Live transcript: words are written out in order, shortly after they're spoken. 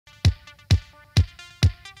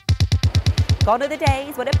Gone are the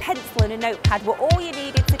days when a pencil and a notepad were all you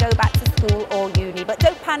needed to go back to school or uni. But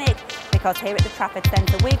don't panic, because here at the Trafford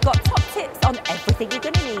Centre we've got top tips on everything you're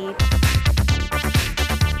going to need.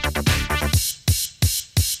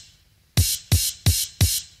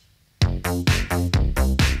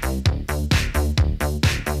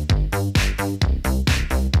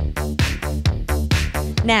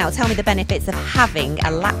 Now, tell me the benefits of having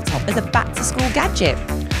a laptop as a back-to-school gadget.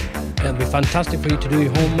 It'll be fantastic for you to do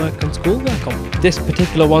your homework and schoolwork on. This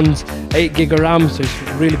particular one's 8 gig of RAM, so it's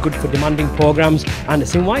really good for demanding programs, and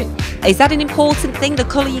it's in white. Is that an important thing, the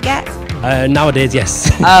colour you get? Nowadays, yes.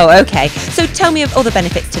 Oh, okay. So tell me of other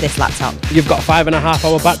benefits to this laptop. You've got a 5.5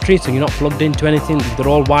 hour battery, so you're not plugged into anything. They're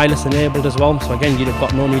all wireless enabled as well, so again, you've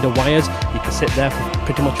got no need of wires. You can sit there for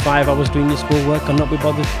pretty much 5 hours doing your schoolwork and not be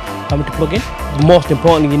bothered having to plug in. Most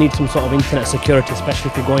importantly, you need some sort of internet security, especially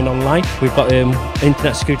if you're going online. We've got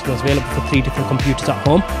internet security that's available for 3 different computers at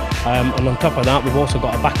home, and on top of that we've also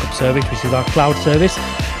got a backup service, which is our cloud service,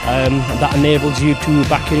 that enables you to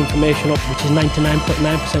back your information up, which is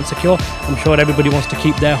 99.9% secure. I'm sure everybody wants to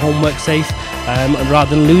keep their homework safe and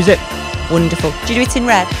rather than lose it. Wonderful. Do you do it in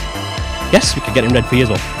red? Yes, we could get it in red for you as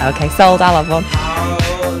well. Okay, sold. I'll have one.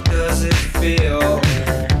 How does it feel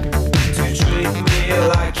to treat me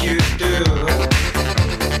like you do?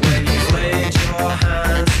 When you laid your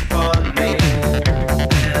hands on me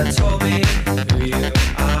and told me who you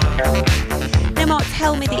are. Now, Mark,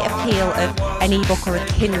 tell me the appeal of an e-book or a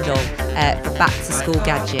Kindle for back-to-school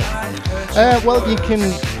gadget. Well, you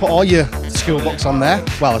can put all your school books on there.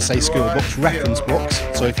 Well, I say school books, reference books.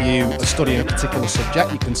 So if you are studying a particular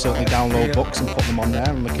subject, you can certainly download books and put them on there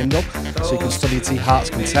on the Kindle. So you can study to your heart's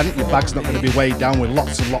content. Your bag's not going to be weighed down with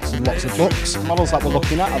lots and lots and lots of books. The models that we're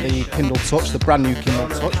looking at are the Kindle Touch, the brand new Kindle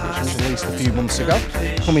Touch, which was released a few months ago.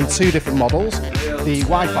 Come in 2 different models. The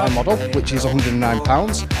Wi-Fi model, which is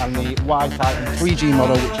 £109, and the Wi-Fi and 3G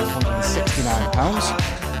model, which is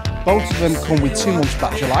 £169. Both of them come with 2 months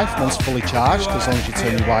battery life, one's fully charged as long as you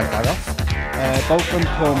turn your Wi-Fi off. Both of them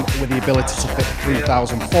come with the ability to fit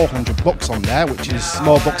 3,400 books on there, which is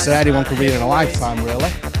more books than anyone could read in a lifetime,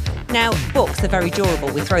 really. Now, books are very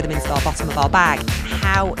durable. We throw them into the bottom of our bag.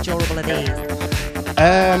 How durable are these?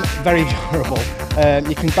 Very durable.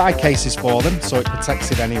 You can buy cases for them, so it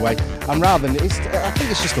protects it anyway. And rather than, I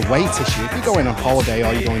think it's just a weight issue. If you're going on holiday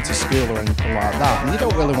or you're going to school or anything like that, and you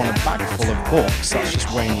don't really want a bag full of books, that's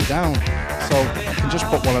just weighing you down. So you can just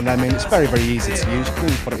put one of them in. It's very, very easy to use. You can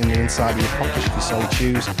even put it in the inside of your pocket if you so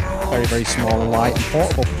choose. Very, very small and light and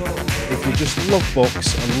portable. If you just love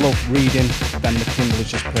books and love reading, then the Kindle is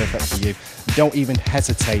just perfect for you. Don't even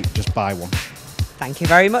hesitate, just buy one. Thank you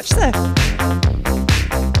very much, sir.